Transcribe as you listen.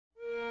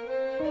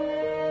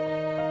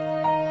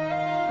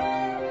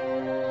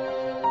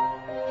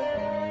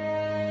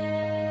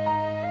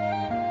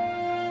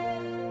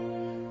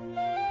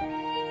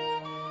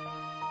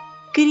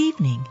Good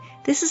evening.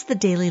 This is the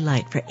Daily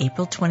Light for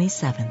April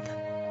 27th.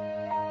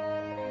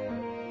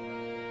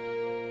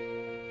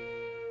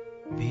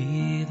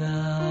 Be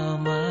thou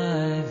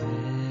my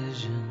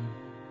vision,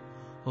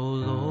 O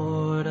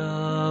Lord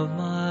of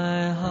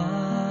my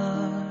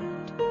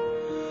heart,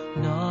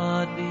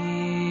 not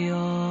be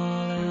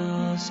all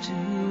else to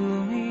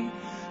me,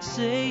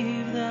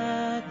 save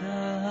that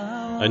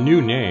thou A new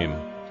name.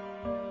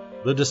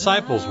 The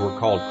disciples were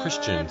called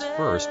Christians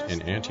first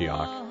in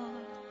Antioch.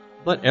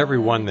 Let every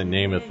one that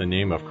nameth the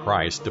name of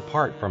Christ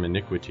depart from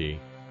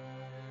iniquity.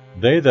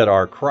 They that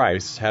are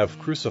Christ's have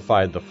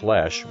crucified the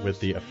flesh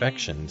with the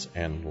affections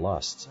and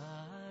lusts.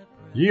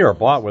 Ye are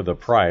bought with a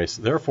price,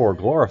 therefore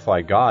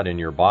glorify God in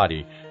your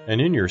body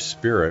and in your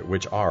spirit,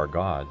 which are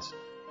God's.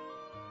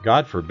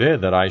 God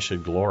forbid that I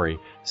should glory,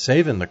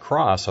 save in the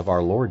cross of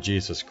our Lord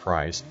Jesus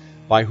Christ,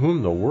 by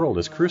whom the world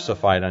is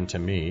crucified unto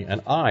me,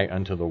 and I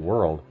unto the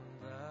world.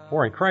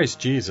 For in Christ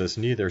Jesus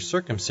neither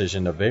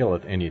circumcision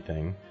availeth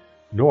anything,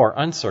 nor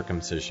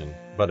uncircumcision,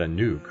 but a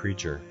new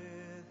creature.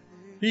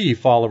 Be ye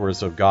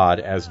followers of God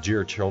as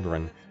dear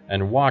children,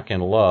 and walk in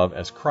love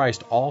as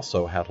Christ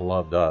also hath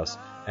loved us,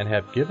 and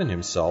hath given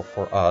himself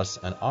for us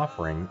an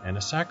offering and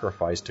a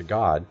sacrifice to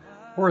God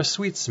for a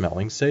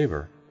sweet-smelling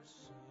savour.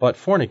 But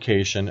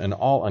fornication and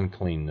all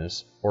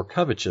uncleanness, or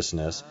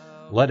covetousness,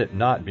 let it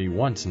not be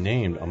once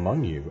named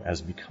among you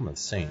as becometh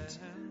saints.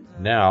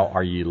 Now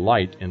are ye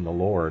light in the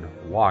Lord,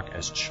 walk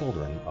as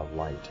children of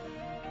light.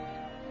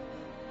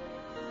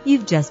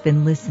 You've just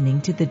been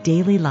listening to the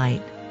Daily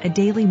Light, a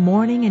daily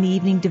morning and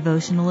evening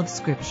devotional of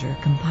Scripture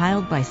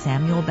compiled by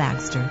Samuel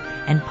Bagster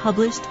and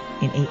published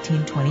in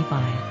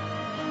 1825.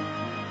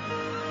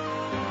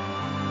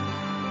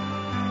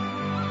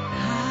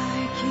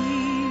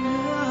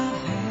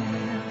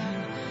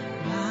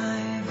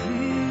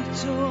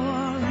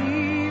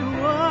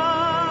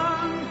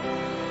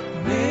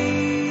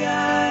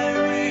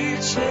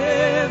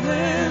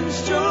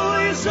 Heaven's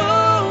joy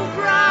so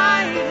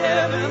bright,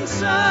 heaven's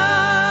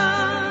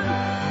sun,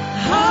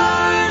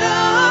 heart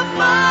of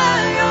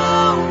my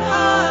own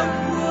heart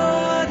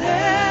would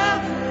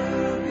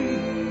ever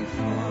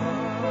before,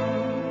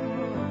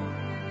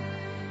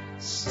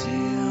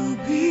 still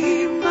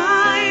be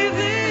my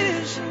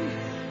vision,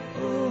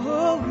 O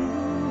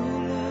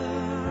ruler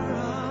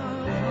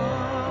of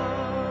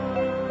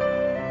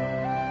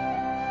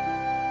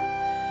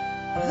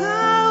all.